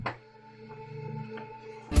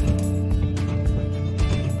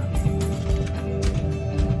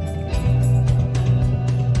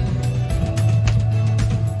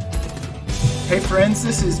friends,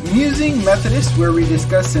 this is Musing Methodist, where we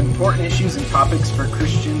discuss important issues and topics for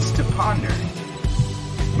Christians to ponder.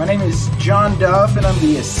 My name is John Duff, and I'm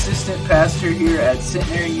the assistant pastor here at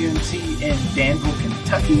Centenary UMC in Danville,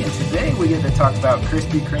 Kentucky. And today we get to talk about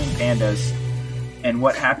Krispy Kreme pandas and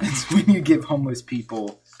what happens when you give homeless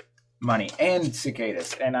people money, and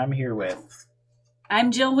cicadas. And I'm here with...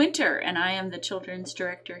 I'm Jill Winter, and I am the children's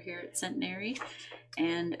director here at Centenary,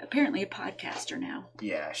 and apparently a podcaster now.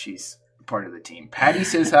 Yeah, she's part of the team. Patty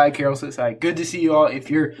says hi. Carol says hi. Good to see you all. If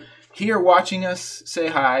you're here watching us, say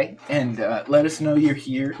hi, and let us know you're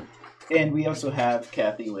here. And we also have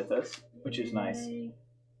Kathy with us, which is nice.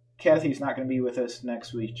 Kathy's not going to be with us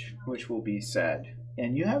next week, which will be sad.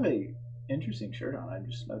 And you have a interesting shirt on. I'm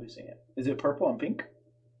just noticing it. Is it purple and pink?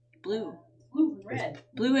 Blue. Blue and red.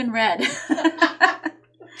 Blue and red.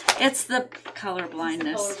 It's the color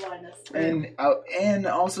blindness. And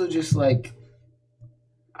also just like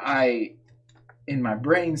I, in my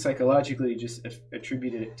brain, psychologically just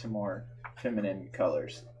attributed it to more feminine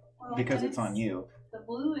colors because it's on you. The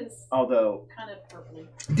blue is although kind of purpley.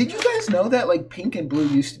 Did you guys know that like pink and blue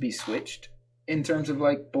used to be switched in terms of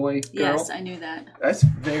like boy girl? Yes, I knew that. That's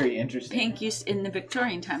very interesting. Pink used in the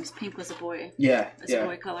Victorian times. Pink was a boy. Yeah, a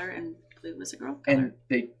boy color, and blue was a girl color.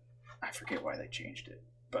 And I forget why they changed it,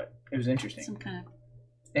 but it was interesting. Some kind of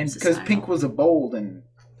and because pink was a bold and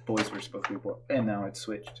boys were supposed to be bold, and now it's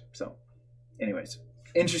switched. So, anyways,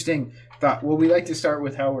 interesting thought. Well, we like to start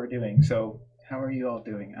with how we're doing. So, how are you all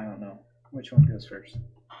doing? I don't know. Which one goes first?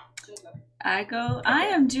 I go. Okay. I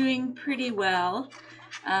am doing pretty well.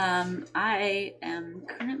 I am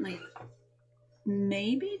currently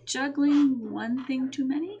maybe juggling one thing too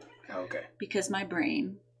many. Okay. Because my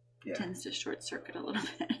brain tends to short circuit a little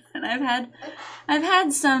bit, and I've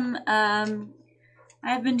had some.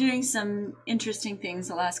 I've been doing some interesting things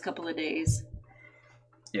the last couple of days.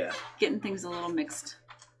 Yeah. Getting things a little mixed.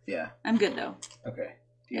 Yeah. I'm good though. Okay.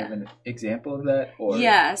 Do you have an example of that? Or?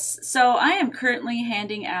 Yes. So I am currently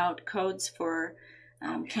handing out codes for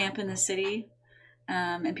Camp in the City.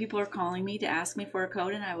 And people are calling me to ask me for a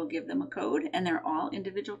code, and I will give them a code. And they're all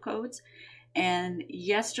individual codes. And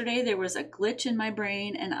yesterday there was a glitch in my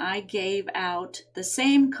brain, and I gave out the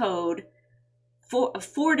same code,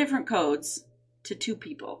 four different codes, to two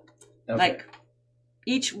people. Okay. Like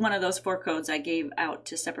each one of those four codes I gave out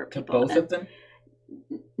to separate people. To both of them?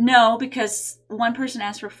 No, because one person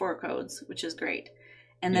asked for 4 codes, which is great.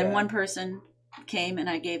 And then one person came and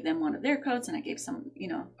I gave them one of their codes, and I gave some,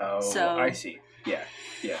 Oh, so I see. Yeah.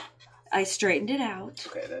 I straightened it out.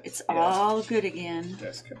 Okay, it's all good again.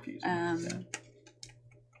 That's confusing.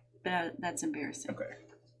 But that's embarrassing. Okay.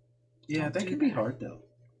 Yeah, that could be hard, though.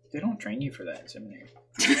 They don't train you for that in seminary.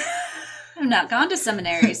 I've not gone to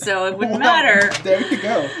seminary, so it wouldn't matter. There you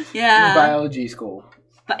go. Yeah. In biology school.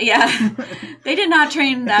 But they did not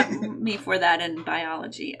train me for that in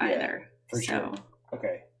biology either. For sure.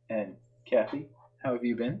 Okay. And Kathy, how have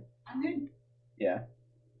you been? I'm good. Yeah.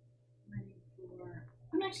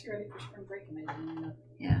 I'm actually ready for spring break.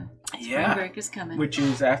 Yeah. Spring break is coming. Which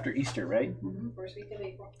is after Easter, right? Mm-hmm. First week of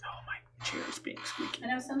April. Oh, my chair is being squeaky. I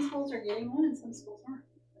know some schools are getting one and some schools aren't.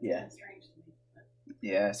 That's strange to me.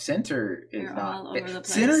 Yeah, Center is They're not. all over the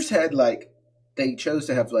place. Center's had they chose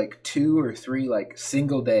to have 2 or 3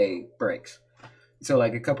 single day breaks. So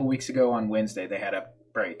a couple weeks ago on Wednesday they had a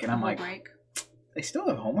break, and I'm like, break. They still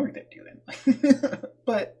have homework they're doing,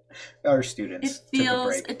 but our students.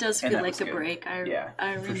 It does feel like a break. I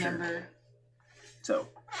remember. Sure. So,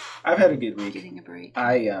 I've had a good week. Getting a break.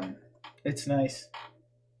 It's nice.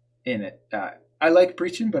 In it, I like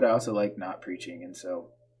preaching, but I also like not preaching, and so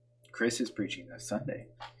Chris is preaching this Sunday,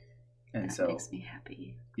 and that so makes me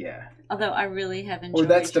happy. Yeah. Although I really have enjoyed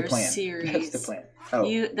your plan. Series. That's the plan. Oh,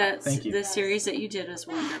 thank you. The series that you did was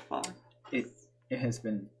wonderful. It has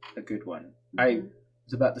been a good one. Mm-hmm. I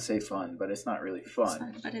was about to say fun, but it's not really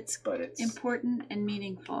fun. But it's important and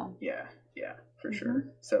meaningful. Yeah, for sure.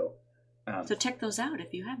 So check those out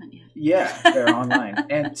if you haven't yet. Yeah, they're online.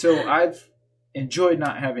 And so I've enjoyed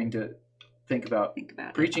not having to think about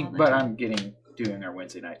preaching, but I'm doing our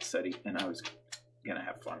Wednesday night study, and I was going to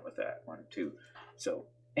have fun with that one too. So,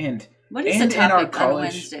 what is the topic in our college, on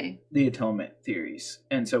Wednesday? The atonement theories.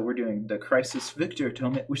 And so we're doing the Crisis Victor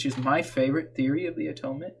atonement, which is my favorite theory of the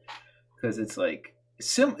atonement, because it's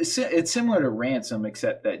it's similar to ransom,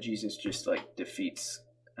 except that Jesus just defeats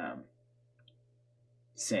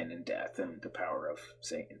sin and death and the power of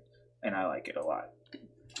Satan, and I like it a lot.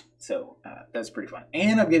 So that's pretty fun.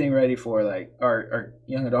 And I'm getting ready for our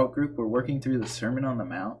young adult group. We're working through the Sermon on the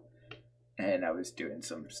Mount, And I was doing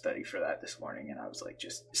some study for that this morning, and I was like,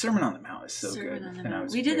 just Sermon on the Mount is so good. And I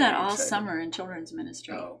was we did that all summer in children's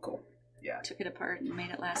ministry. Oh, cool. took it apart and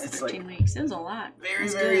made it last It's 13 weeks. It was a lot. Very,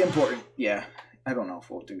 very important. Yeah. I don't know if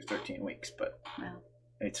we'll do 13 weeks, but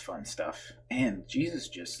it's fun stuff. And Jesus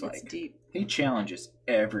just it's deep. He challenges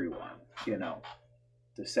everyone, you know,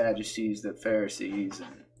 the Sadducees, the Pharisees,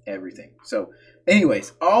 and everything. So,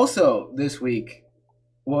 anyways, also this week,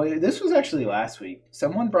 well, this was actually last week,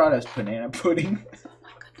 someone brought us banana pudding. Oh my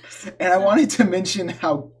goodness. And I wanted to mention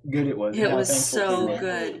how good it was. It was so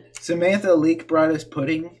good. Samantha Leek brought us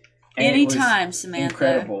pudding. Anytime, Samantha.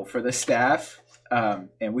 Incredible for the staff.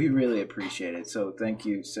 And we really appreciate it. So thank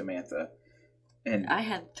you, Samantha. And I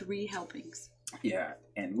had 3 helpings. Yeah,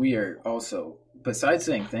 and we are also, besides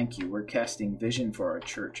saying thank you, we're casting vision for our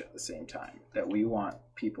church at the same time. That we want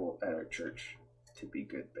people at our church to be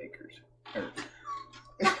good bakers.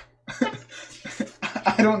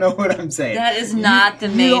 I don't know what I'm saying. That is not the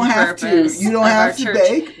main purpose. You don't have to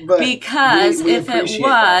bake, but because if it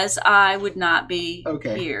was, I would not be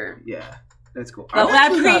here. Yeah. That's cool. But I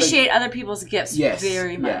appreciate other people's gifts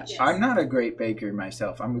very much. Yeah. I'm not a great baker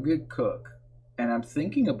myself. I'm a good cook. And I'm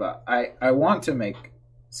thinking about, I want to make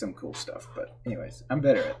some cool stuff. But anyways, I'm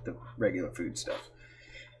better at the regular food stuff.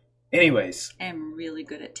 Anyways. I'm really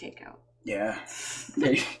good at takeout. Yeah.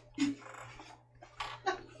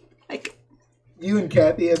 You and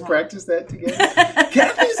Kathy have practiced that together?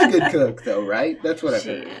 Kathy's a good cook, though, right? That's what I've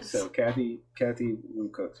heard. Is. So Kathy will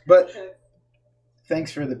cook. But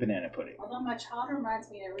thanks for the banana pudding. Although my child reminds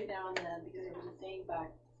me every now and then, because there was a thing back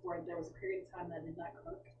where there was a period of time that I did not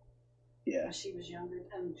cook. Yeah. When she was younger,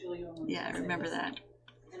 and Julia. Yeah, I remember that.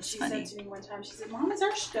 And she said to me one time, she said, "Mom, is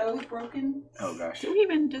our stove broken?" Oh gosh. Does it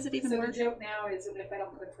even work? So the joke now is that if I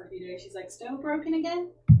don't cook for a few days, she's like, "Stove broken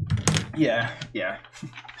again?" Yeah.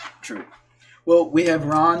 True. Well, we have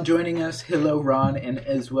Ron joining us. Hello, Ron, and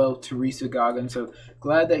as well Teresa Goggins. So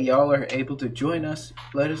glad that y'all are able to join us.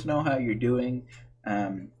 Let us know how you're doing.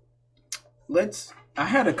 I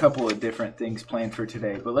had a couple of different things planned for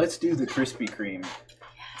today, but let's do the Krispy Kreme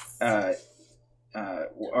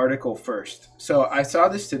article first. So I saw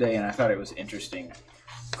this today, and I thought it was interesting.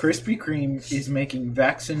 Krispy Kreme is making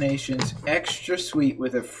vaccinations extra sweet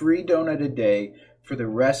with a free donut a day for the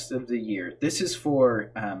rest of the year. This is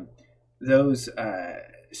for those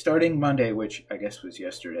starting Monday, which I guess was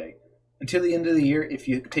yesterday, until the end of the year. If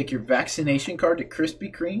you take your vaccination card to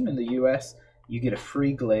Krispy Kreme in the U.S., you get a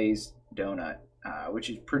free glazed donut, which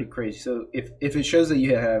is pretty crazy. So if it shows that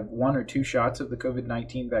you have 1 or 2 shots of the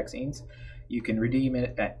COVID-19 vaccines, you can redeem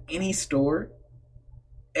it at any store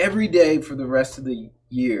every day for the rest of the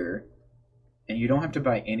year, and you don't have to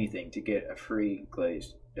buy anything to get a free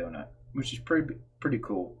glazed donut, which is pretty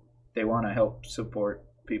cool. They want to help support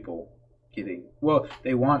people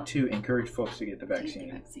they want to encourage folks to get the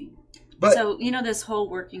vaccine. But, so, this whole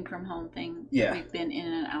working from home thing we've been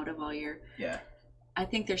in and out of all year. Yeah. I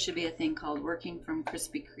think there should be a thing called working from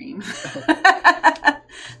Krispy Kreme.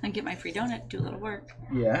 And get my free donut, do a little work.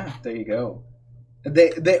 Yeah, there you go.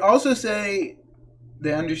 They also say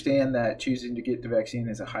they understand that choosing to get the vaccine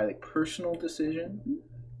is a highly personal decision. Mm-hmm.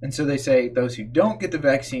 And so they say those who don't get the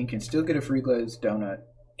vaccine can still get a free glazed donut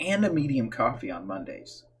and a medium coffee on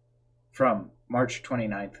Mondays from March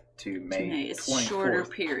 29th to May 24th. It's a shorter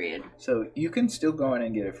period. So you can still go in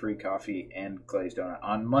and get a free coffee and glazed donut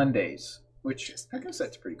on Mondays, which I guess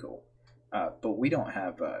that's pretty cool. But we don't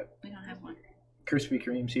have one. Krispy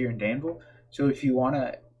Kremes here in Danville. So if you want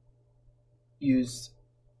to use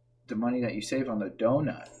the money that you save on the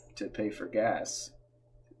donut to pay for gas,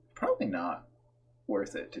 probably not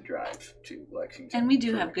worth it to drive to Lexington. And we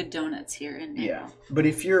do have good donuts here in Danville. Yeah, but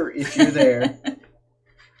if you're there,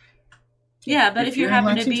 yeah, but if you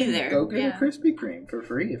happen to be there, go get a Krispy Kreme for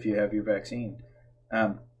free if you have your vaccine.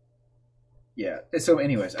 Yeah. So,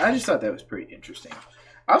 anyways, I just thought that was pretty interesting.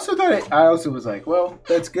 I also was like, well,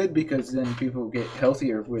 that's good because then people get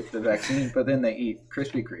healthier with the vaccine, but then they eat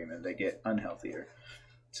Krispy Kreme and they get unhealthier.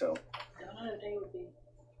 So, donut a day would be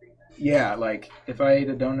pretty bad. Yeah, like if I ate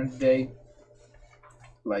a donut a day,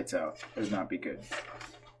 lights out. It would not be good.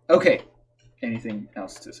 Okay. Anything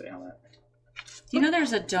else to say on that? Do you know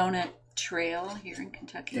there's a donut trail here in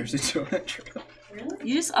Kentucky? There's a donut trail. Really?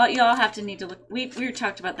 You all have to need to look. We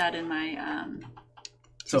talked about that in my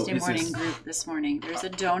Tuesday morning group this morning. There's a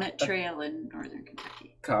donut trail in northern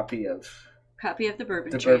Kentucky. Copy of the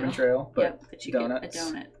Bourbon Trail. The Bourbon Trail, but you donuts. Get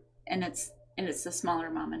a donut, and it's the smaller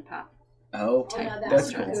mom and pop. Oh,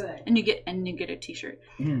 that's cool. Good. And you get a T-shirt.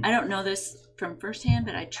 Mm. I don't know this from firsthand,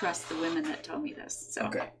 but I trust the women that told me this. So.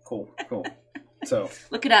 Okay, cool. So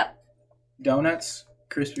look it up. Donuts,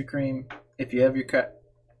 Krispy Kreme. If you have your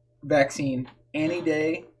vaccine any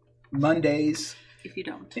day, Mondays. If you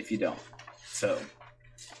don't. So,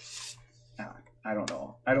 I don't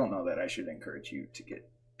know. I don't know that I should encourage you to get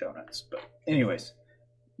donuts. But anyways,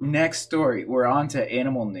 next story. We're on to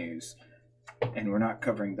animal news. And we're not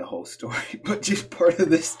covering the whole story, but just part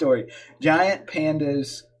of this story. Giant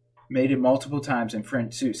pandas mated multiple times in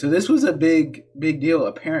French zoo. So this was a big deal,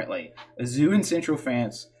 apparently. A zoo in Central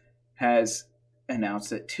France has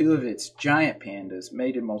announced that 2 of its giant pandas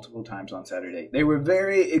mated multiple times on Saturday. They were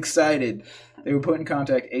very excited. They were put in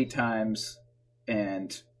contact 8 times,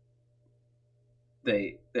 and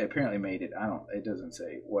they apparently mated. It doesn't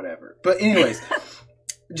say whatever. But anyways,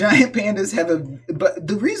 giant pandas but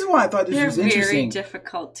the reason why I thought this was interesting. They're very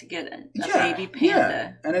difficult to get a baby panda.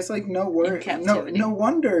 Yeah, and it's like no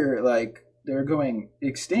wonder like they're going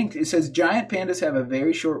extinct. It says giant pandas have a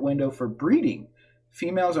very short window for breeding.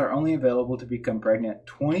 Females are only available to become pregnant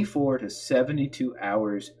 24 to 72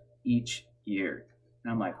 hours each year.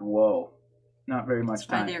 And I'm like, whoa, not very much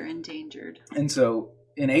time. That's why they're endangered. And so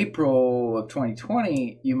in April of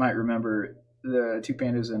 2020, you might remember the 2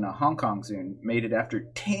 pandas in a Hong Kong zoo mated after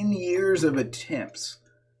 10 years of attempts.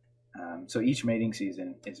 So each mating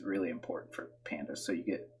season is really important for pandas. So you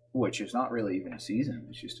get, which is not really even a season,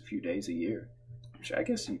 it's just a few days a year. Which I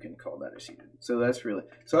guess you can call that a season. So that's really.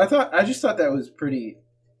 So I just thought that was pretty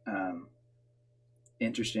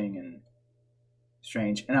interesting and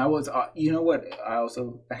strange. And I was, you know what? I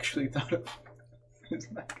also actually thought of is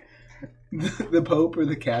like the Pope or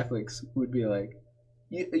the Catholics would be like,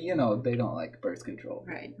 you know, they don't like birth control,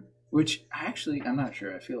 right? Which I'm not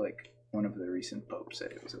sure. I feel like one of the recent popes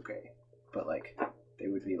said it was okay, but like they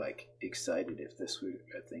would be like excited if this were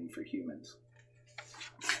a thing for humans.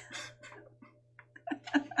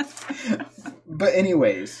 But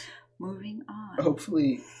anyways, moving on.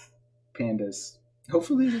 Hopefully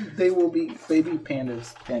they will be baby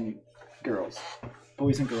pandas and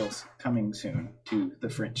boys and girls coming soon to the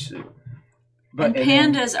French zoo. And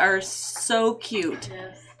pandas are so cute.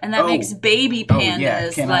 Yes. And that makes baby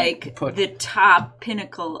pandas the top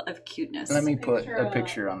pinnacle of cuteness. Let me put a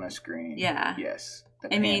picture on the screen. Yeah. Yes.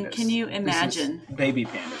 I mean, can you imagine? Baby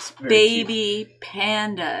pandas. Baby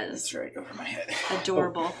pandas. It's right over my head.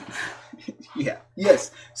 Adorable. Yeah. Yes.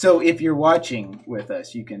 So if you're watching with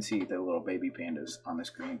us, you can see the little baby pandas on the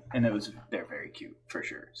screen. And they're very cute, for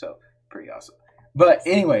sure. So pretty awesome. But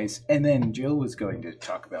anyways, and then Jill was going to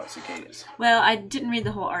talk about cicadas. Well, I didn't read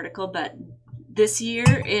the whole article, but this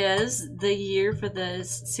year is the year for the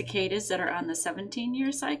cicadas that are on the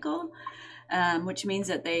 17-year cycle. Which means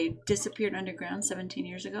that they disappeared underground 17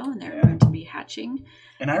 years ago, and they're going to be hatching.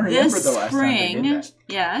 And I remember the last time they did that.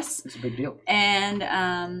 Yes, it's a big deal. And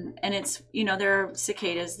it's there are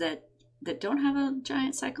cicadas that don't have a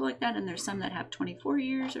giant cycle like that, and there's some that have 24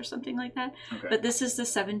 years or something like that. Okay. But this is the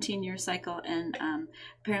 17-year cycle, and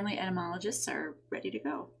apparently etymologists are ready to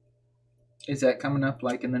go. Is that coming up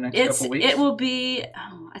like in the next couple weeks? It will be,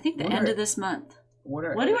 I think, the end of this month. What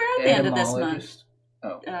are the end of this month?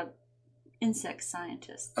 Oh. Insect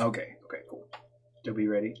scientists. Okay, cool. They'll be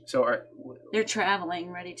ready. So they're traveling,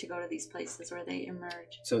 ready to go to these places where they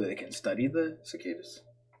emerge. So they can study the cicadas?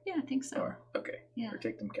 Yeah, I think so. Or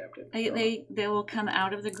take them captive. They will come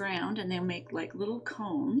out of the ground and they'll make like little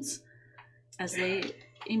cones as they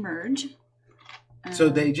emerge. So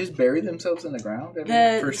they just bury themselves in the ground?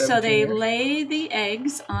 So they years? Lay the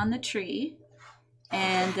eggs on the tree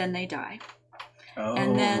and then they die. Oh,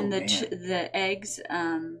 and then the eggs...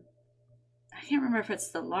 I can't remember if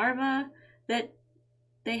it's the larva that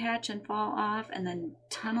they hatch and fall off and then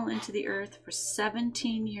tunnel into the earth for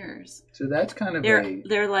 17 years. So that's kind of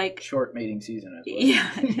they're like short mating season as well.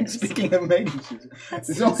 Yeah. Speaking of mating season,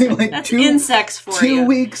 it's only like two insects for 2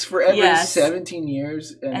 weeks for every 17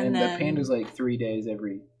 years, and then the panda's like 1 to 3 days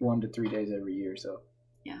every year. So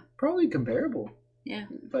yeah, probably comparable. Yeah,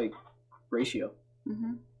 like ratio.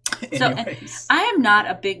 Mm-hmm. So I am not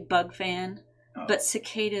a big bug fan. Oh. But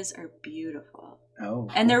cicadas are beautiful. Oh.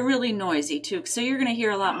 And they're really noisy, too. So you're going to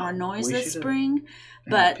hear a lot more noise this spring.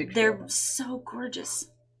 But they're so gorgeous.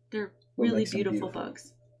 They're really beautiful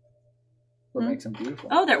bugs. What makes them beautiful?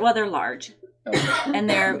 Oh, they're large. Oh. And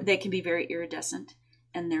they can be very iridescent.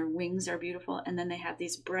 And their wings are beautiful. And then they have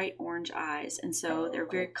these bright orange eyes. And so they're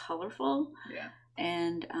very colorful. Yeah.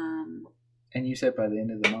 And you said by the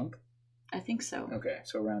end of the month? I think so. Okay,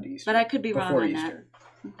 so around Easter. But I could be wrong on Easter.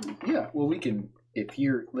 That. Mm-hmm. Yeah, well, we can, if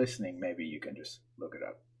you're listening, maybe you can just look it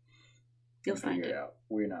up. You'll find it out.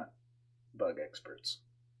 We're not bug experts.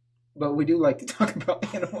 But we do like to talk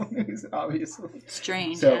about animal news, obviously.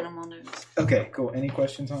 Strange animal news. Okay, cool. Any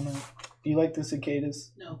questions on that? Do you like the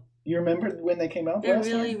cicadas? No. You remember when they came out? They're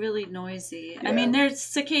really, really noisy. Yeah. I mean, there's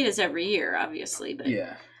cicadas every year, obviously. But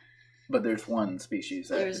yeah. But there's one species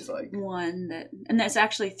that There's is like... one that, and there's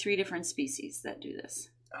actually 3 different species that do this.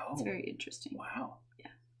 Oh, It's very interesting. wow.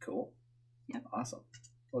 Yeah. Cool. Yep. Awesome.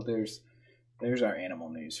 Well, there's our animal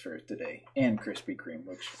news for today, and Krispy Kreme,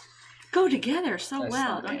 which... Go together so that's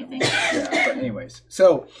well, not don't you animal. think? Yeah, but anyways.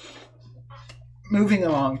 So, moving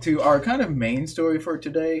along to our kind of main story for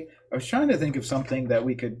today, I was trying to think of something that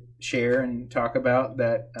we could share and talk about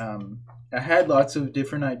that I had lots of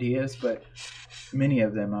different ideas, but many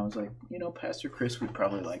of them I was like, Pastor Chris would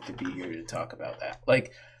probably like to be here to talk about that.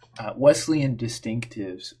 Like Wesleyan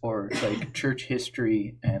distinctives, or like church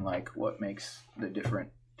history, and like what makes the different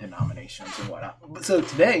denominations and whatnot. So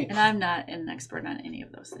today... And I'm not an expert on any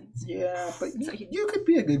of those things. Yeah, but So you could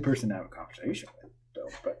be a good person to have a conversation with, though.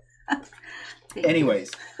 But Thank you.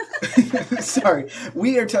 anyways, sorry.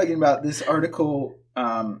 We are talking about this article.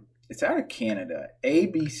 It's out of Canada.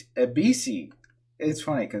 BC. It's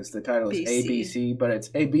funny because the title is BC. ABC, but it's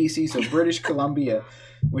ABC, so British Columbia,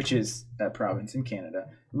 which is a province in Canada.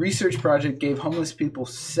 Research project gave homeless people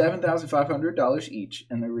 $7,500 each,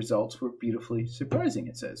 and the results were beautifully surprising,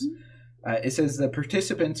 it says. It says the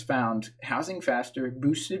participants found housing faster,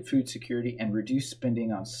 boosted food security, and reduced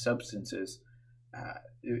spending on substances.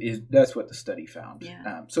 That's what the study found.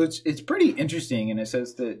 Yeah. So it's pretty interesting, and it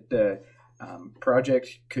says that the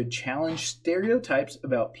project could challenge stereotypes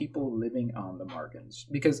about people living on the margins,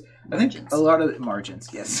 because I think Margins. a lot of margins,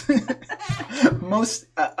 yes,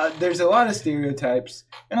 there's a lot of stereotypes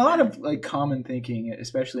and a lot of like common thinking,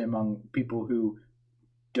 especially among people who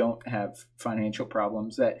don't have financial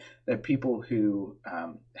problems, that people who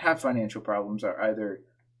have financial problems are either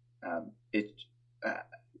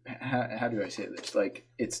how do I say this? Like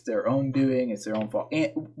it's their own doing, it's their own fault,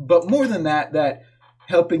 but more than that, that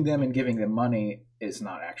helping them and giving them money is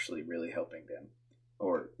not actually really helping them,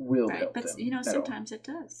 or will Right, help but them. at all. sometimes it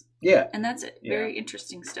does. Yeah, And that's a Yeah. very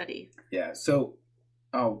interesting study. yeah. So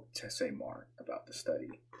I'll say more about the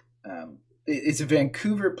study. It's a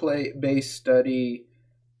Vancouver-based study,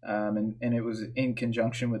 and it was in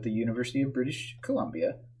conjunction with the University of British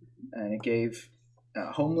Columbia, and it gave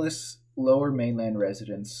homeless Lower Mainland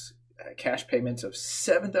residents cash payments of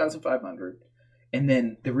 $7,500, and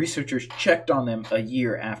then the researchers checked on them a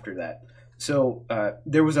year after that. So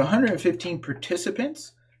there was 115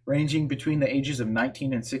 participants ranging between the ages of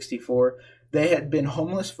 19 and 64. They had been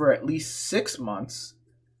homeless for at least 6 months.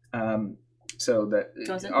 So that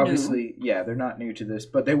Wasn't obviously, yeah, they're not new to this,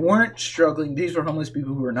 but they weren't struggling. These were homeless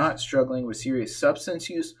people who were not struggling with serious substance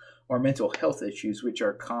use or mental health issues, which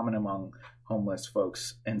are common among homeless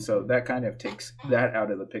folks. And so that kind of takes that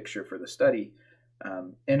out of the picture for the study.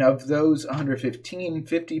 And of those 115,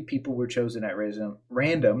 50 people were chosen at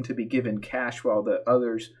random to be given cash, while the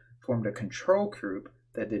others formed a control group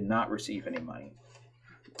that did not receive any money.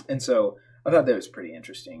 And so I thought that was pretty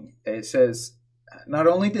interesting. It says, not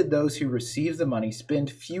only did those who received the money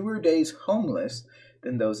spend fewer days homeless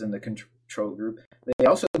than those in the control group, they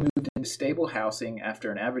also moved into stable housing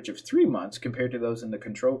after an average of 3 months compared to those in the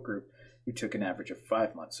control group who took an average of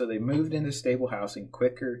 5 months. So they moved into stable housing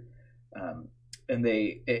quicker. And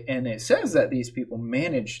it says that these people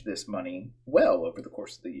managed this money well over the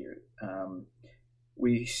course of the year.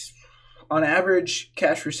 On average,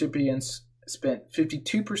 cash recipients spent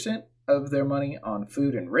 52% of their money on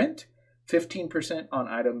food and rent, 15% on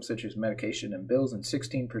items such as medication and bills, and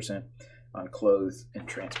 16% on clothes and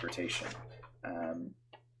transportation.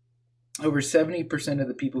 Over 70% of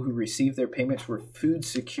the people who received their payments were food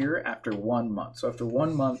secure after 1 month. So after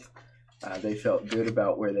 1 month, they felt good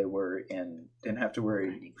about where they were and didn't have to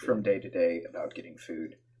worry from day to day about getting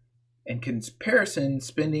food. In comparison,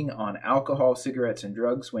 spending on alcohol, cigarettes, and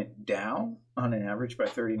drugs went down on an average by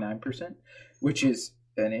 39%, which is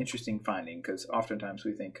an interesting finding, because oftentimes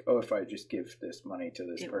we think, oh, if I just give this money to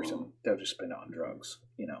this person, they'll just spend it on drugs,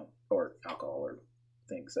 or alcohol, or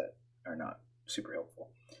things that are not super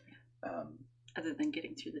helpful. Other than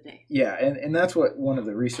getting through the day. Yeah, and that's what one of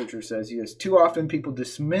the researchers says. He goes, too often people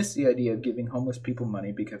dismiss the idea of giving homeless people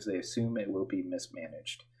money because they assume it will be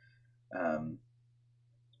mismanaged. And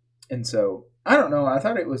so, I don't know, I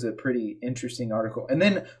thought it was a pretty interesting article. And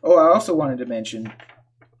then, I also wanted to mention,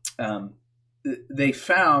 they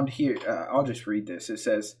found here, I'll just read this. It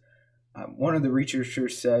says, one of the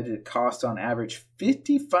researchers said it costs on average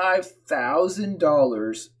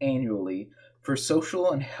 $55,000 annually for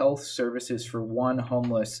social and health services for one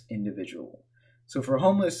homeless individual. So for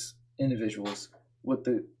homeless individuals, what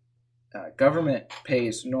the government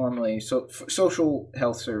pays normally, so social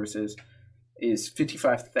health services is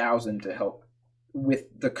 $55,000 to help with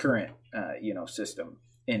the current system.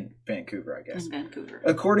 in Vancouver, I guess. In Vancouver.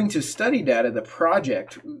 According to study data, the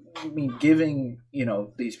project, giving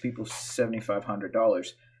these people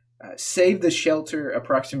 $7,500, saved the shelter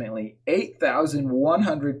approximately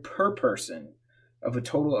 $8,100 per person, of a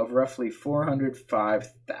total of roughly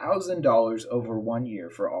 $405,000 over 1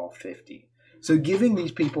 year for all 50. So giving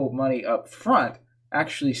these people money up front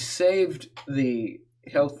actually saved the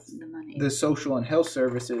social and health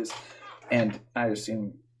services, and I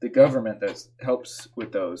assume the government that helps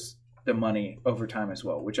with the money over time as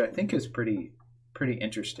well, which I think is pretty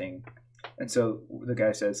interesting. And so the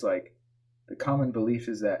guy says, like, the common belief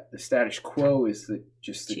is that the status quo is the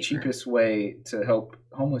cheapest way to help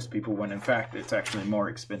homeless people, when in fact it's actually more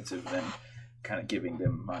expensive than kind of giving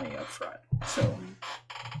them money up front. So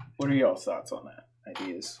what are y'all's thoughts on that?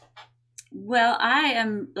 Ideas? Well, I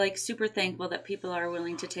am super thankful that people are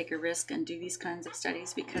willing to take a risk and do these kinds of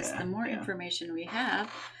studies, because the more information we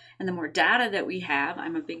have and the more data that we have,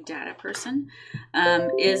 I'm a big data person,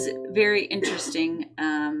 is very interesting.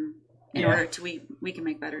 In order to we can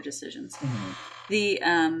make better decisions.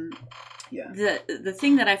 Mm-hmm. The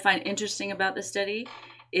thing that I find interesting about the study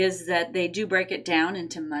is that they do break it down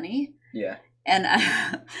into money. Yeah. And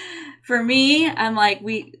for me, I'm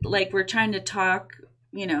we're trying to talk,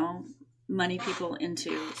 money people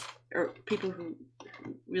into, or people who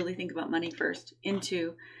really think about money first,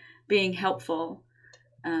 into being helpful.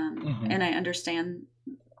 And I understand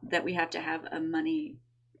that we have to have a money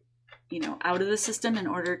out of the system in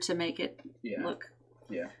order to make it look.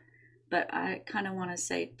 Yeah. But I kind of want to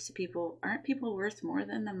say to people, aren't people worth more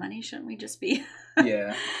than the money? Shouldn't we just be?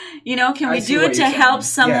 Yeah. Can we do it to help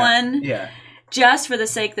someone just for the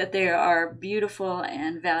sake that they are beautiful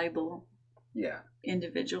and valuable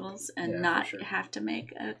individuals and not have to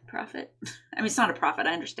make a profit? I mean, it's not a profit.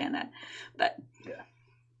 I understand that.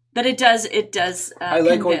 But it does. I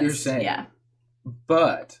like what you're saying. Yeah.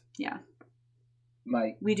 But. Yeah.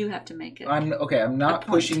 We do have to make it. I'm not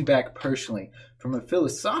pushing back personally. From a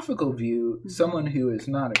philosophical view, mm-hmm. someone who is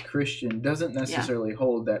not a Christian doesn't necessarily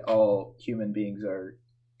hold that all human beings are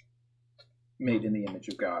made in the image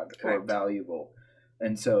of God or valuable.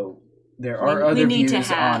 And so there are other views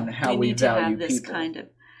on how we value this people.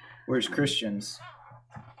 Whereas Christians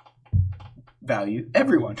value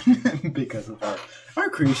everyone because of our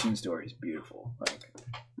creation story is beautiful.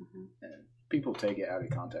 People take it out of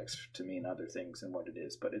context to mean other things than what it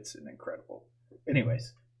is, but it's an incredible.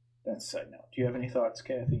 Anyways, that's a side note. Do you have any thoughts,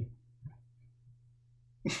 Kathy?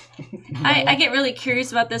 I get really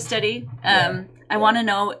curious about this study. I want to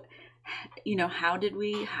know, how did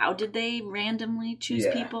they randomly choose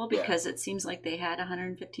people? Because it seems like they had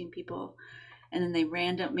 115 people, and then they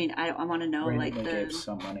I want to know gave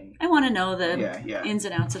some money. I want to know the ins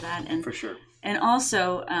and outs of that, and for sure. And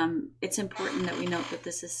also, it's important that we note that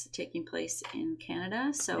this is taking place in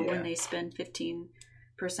Canada. So when they spend 15%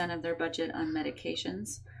 of their budget on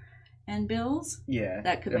medications and bills,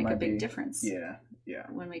 that could make a big difference. Yeah.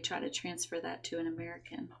 When we try to transfer that to an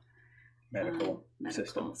American medical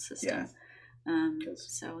system. So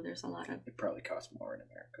there's a lot of... It probably costs more in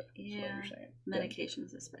America. Yeah. What you're saying.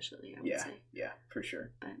 Medications especially, I would say. Yeah, for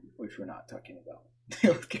sure. But which we're not talking about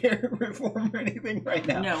healthcare reform or anything right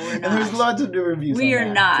now. No, we're not. And there's lots of new reviews we on are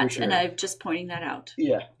that, not, for sure. and I'm just pointing that out.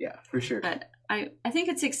 Yeah, for sure. But I think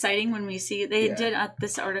it's exciting when we see they did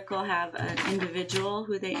this article have an individual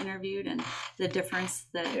who they interviewed and the difference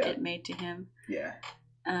that it made to him. Yeah.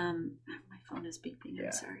 My phone is beeping.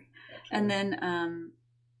 I'm sorry. Absolutely. And then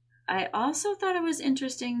I also thought it was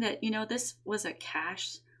interesting that this was a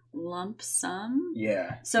cash lump sum.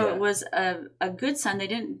 Yeah. So it was a good sum. They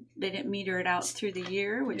didn't meter it out through the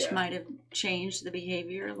year, which might have changed the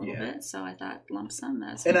behavior a little bit. So I thought lump sum,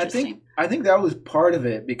 that's interesting. I think that was part of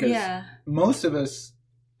it, because most of us,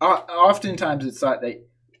 oftentimes it's thought that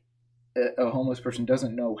a homeless person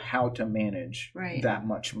doesn't know how to manage that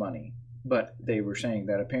much money. But they were saying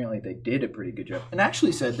that apparently they did a pretty good job, and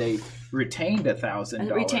actually said they retained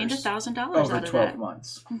 $1,000. Retained $1,000 over out of 12 that.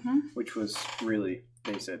 months, mm-hmm. which was really,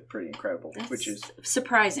 they said, pretty incredible. That's which is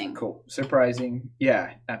surprising. Cool, surprising,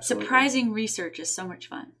 yeah, absolutely. Surprising research is so much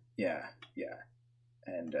fun. Yeah,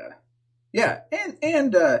 and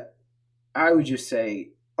and I would just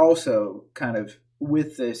say also kind of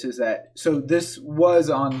with this is that, so this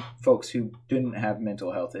was on folks who didn't have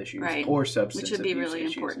mental health issues or substance abuse issues. Which would be really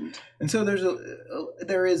important. And so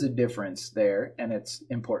there is a difference there, and it's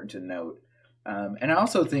important to note. And I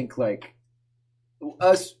also think,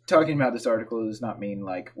 us talking about this article does not mean,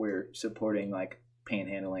 we're supporting,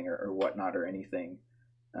 panhandling or whatnot or anything.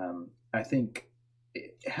 I think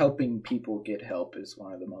helping people get help is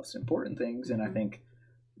one of the most important things, and I think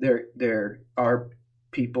there are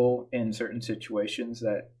people in certain situations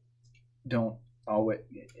that don't always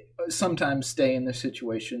sometimes stay in their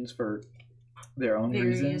situations for their own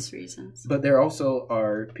Various reasons. But there also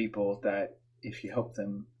are people that if you help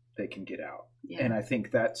them, they can get out. Yeah. And I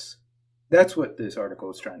think that's what this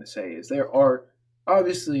article is trying to say is there are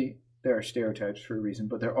stereotypes for a reason,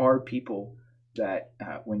 but there are people that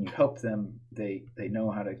when you help them, they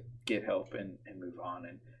know how to get help and move on.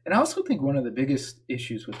 And I also think one of the biggest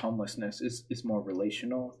issues with homelessness is more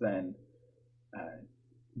relational than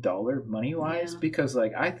dollar money wise, because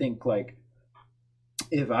like I think like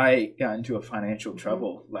if I got into a financial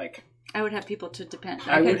trouble, like I would have people to depend.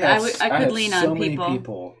 I could lean on people. Many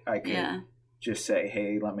people I could just say,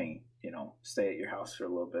 hey, let me, stay at your house for a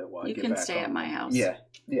little bit while I get back. You can stay at my house. Yeah.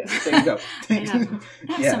 There you go. I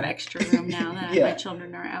have some extra room now that my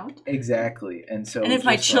children are out. Exactly. And if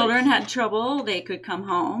my children had trouble, they could come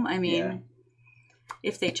home. I mean,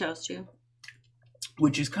 if they chose to.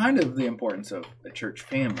 Which is kind of the importance of a church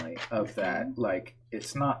family, of that, like,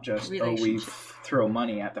 it's not just, we throw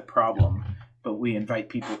money at the problem, but we invite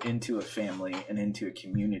people into a family and into a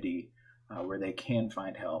community where they can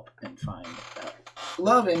find help and find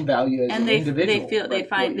love and value as an individual.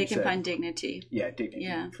 They can find dignity. Yeah,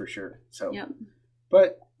 dignity, for sure. So, yep.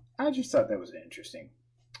 But I just thought that was an interesting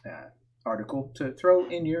article to throw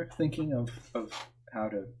in your thinking of how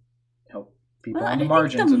to help people on the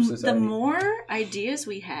margins of society. The more ideas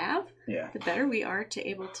we have, the better we are to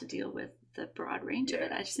able to deal with the broad range of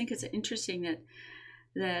it. I just think it's interesting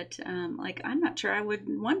that like, I'm not sure I would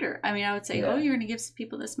wonder. I mean, I would say, you're going to give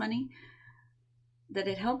people this money. That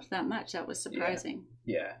it helped that much. That was surprising.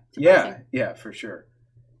 Yeah, for sure.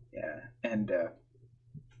 Yeah, and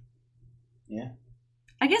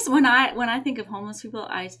I guess when I think of homeless people,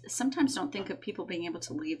 I sometimes don't think of people being able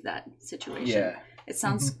to leave that situation. Yeah, it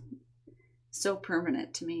sounds so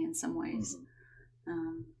permanent to me in some ways.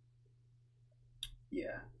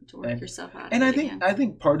 To work yourself out. And I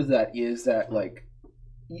think part of that is that, like,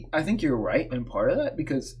 I think you're right in part of that,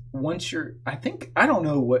 because once I don't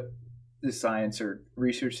know what the science or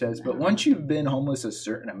research says, but once you've been homeless a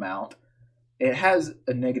certain amount, it has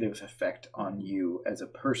a negative effect on you as a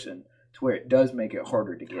person, to where it does make it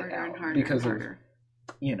harder to get out because of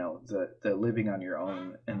the living on your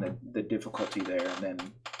own and the difficulty there, and then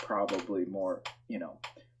probably more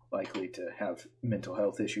likely to have mental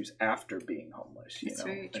health issues after being homeless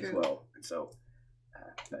as well. And so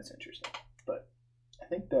that's interesting. But I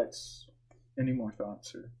think that's any more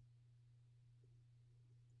thoughts or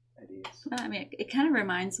ideas? Well, I mean, it kind of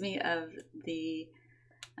reminds me of the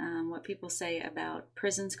what people say about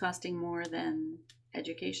prisons costing more than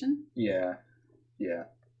education. Yeah. And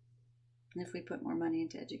if we put more money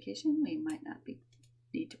into education, we might not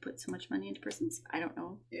need to put so much money into prisons. I don't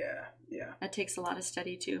know. Yeah. That takes a lot of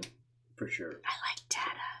study too. For sure. I like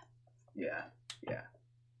data.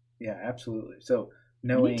 Yeah, absolutely. So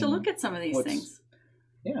we need to look at some of these things.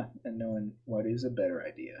 Yeah, and knowing what is a better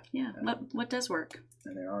idea. Yeah, what does work.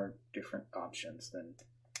 And there are different options than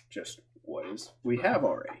just what we have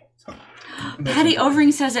already. So, Patty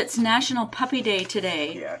Overing says it's National Puppy Day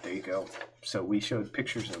today. Yeah, there you go. So we showed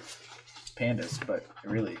pictures of pandas, but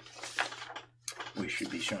really we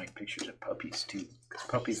should be showing pictures of puppies too.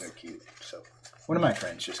 Puppies are cute. So one of my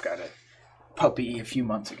friends just got a puppy a few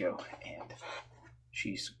months ago, and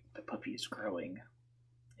the puppy is growing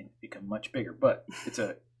and become much bigger, but it's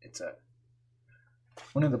a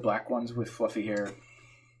one of the black ones with fluffy hair,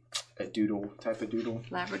 a type of doodle.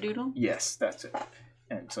 Labradoodle? Yes, that's it.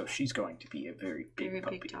 And so she's going to be a very big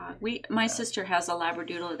puppy. Big dog. My sister has a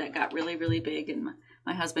Labradoodle that got really, really big, and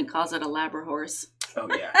my husband calls it a Labra horse. Oh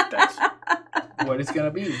yeah, that's what it's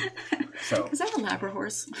gonna be. So is that a Labra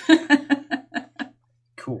horse?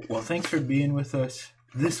 Cool. Well, thanks for being with us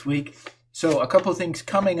this week. So a couple of things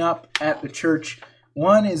coming up at the church.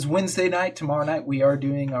 One is Wednesday night. Tomorrow night we are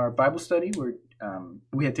doing our Bible study.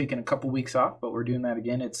 We had taken a couple weeks off, but we're doing that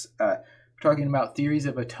again. It's we're talking about theories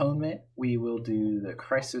of atonement. We will do the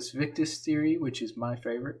Christus Victus theory, which is my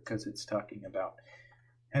favorite because it's talking about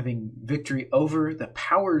having victory over the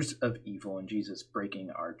powers of evil and Jesus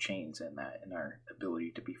breaking our chains in that and our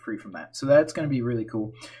ability to be free from that. So that's going to be really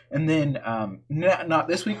cool. And then not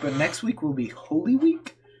this week, but next week will be Holy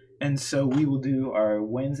Week. And so we will do our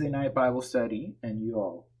Wednesday night Bible study, and you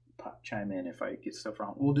all chime in if I get stuff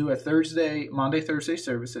wrong. We'll do a Monday, Thursday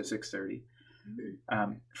service at 6:30.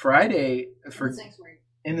 Friday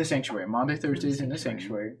in the sanctuary. Monday, Thursdays in the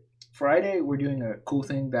sanctuary. Friday we're doing a cool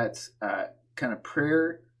thing that's kind of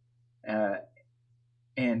prayer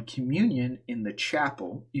and communion in the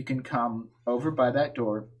chapel. You can come over by that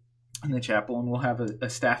door in the chapel, and we'll have a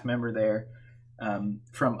staff member there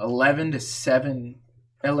from 11 to 7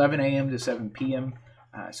 11 a.m. to 7 p.m.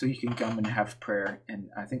 So you can come and have prayer, and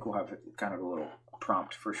I think we'll have kind of a little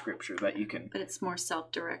prompt for scripture that you can. But it's more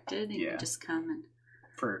self-directed, and you just come and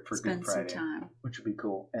for spend Good Friday, some time, which would be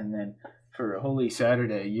cool. And then for Holy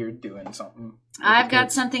Saturday, you're doing something. I've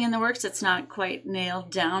got something in the works. It's not quite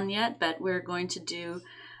nailed down yet, but we're going to do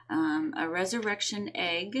a resurrection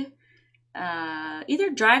egg.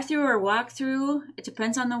 Either drive through or walk through. It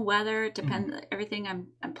depends on the weather. It depends everything.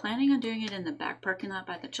 I'm planning on doing it in the back parking lot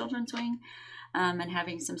by the children's wing, and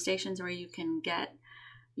having some stations where you can get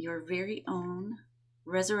your very own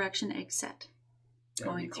resurrection egg set.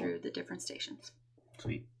 Going through the different stations.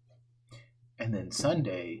 Sweet. And then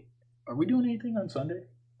Sunday, are we doing anything on Sunday?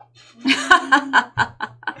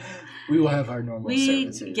 We will have our normal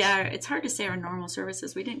services. Yeah, it's hard to say our normal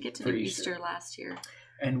services. We didn't get to do Easter last year.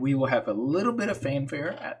 And we will have a little bit of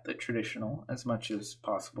fanfare at the traditional as much as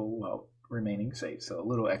possible while remaining safe. So a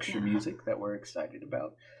little extra music that we're excited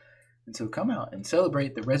about. And so come out and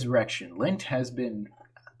celebrate the resurrection. Lent has been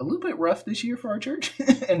a little bit rough this year for our church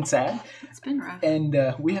and sad. It's been rough. And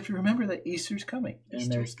we have to remember that Easter's coming.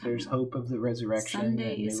 There's hope of the resurrection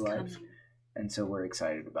Sunday and new is life. coming. And so we're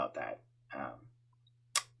excited about that.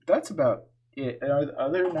 That's about it. Are there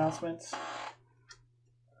other announcements?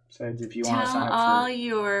 Besides, if you want to sign up for all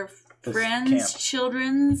your friends,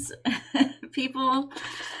 children's people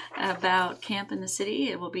about Camp in the City.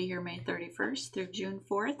 It will be here May 31st through June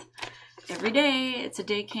 4th. Every day, it's a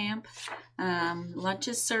day camp. Lunch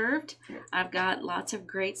is served. I've got lots of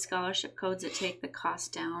great scholarship codes that take the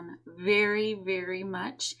cost down very, very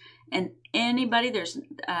much. And anybody,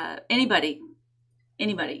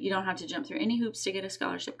 you don't have to jump through any hoops to get a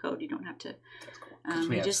scholarship code. You don't have to.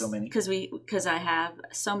 So many. Because I have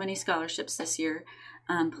so many scholarships this year.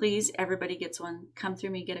 Please, everybody gets one. Come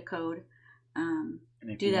through me, get a code.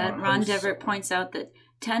 Do that. Ron Deverett points out that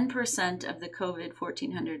 10% of the COVID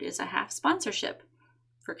 1400 is a half sponsorship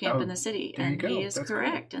for Camp in the City, and he is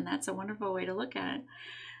correct, and that's a wonderful way to look at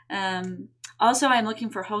it. Also, I'm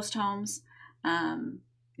looking for host homes.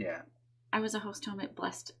 I was a host home. It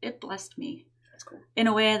blessed me. That's cool. In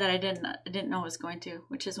a way that I didn't know it was going to,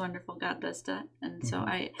 which is wonderful. God does that, and so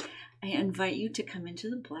I invite you to come into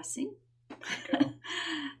the blessing.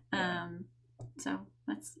 So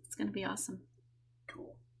it's going to be awesome.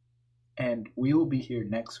 Cool. And we will be here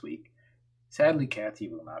next week. Sadly, Kathy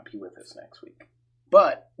will not be with us next week,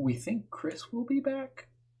 but we think Chris will be back.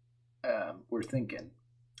 We're thinking,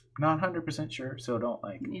 not 100% sure, so don't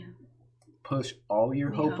push all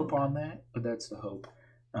your hope upon that, but that's the hope.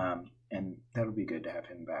 And that'll be good to have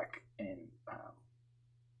him back, and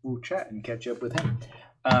we'll chat and catch up with him.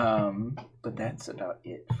 But that's about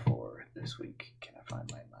it for this week. Can I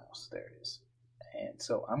find my mouse? There it is. And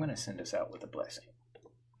so I'm going to send us out with a blessing.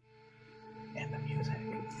 And the music.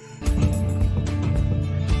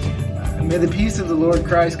 May the peace of the Lord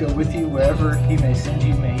Christ go with you wherever he may send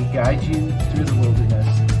you. May he guide you through the wilderness,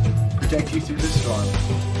 protect you through the storm.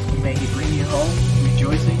 And may he bring you home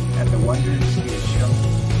rejoicing at the wonders he has shown.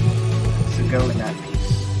 So go in that peace.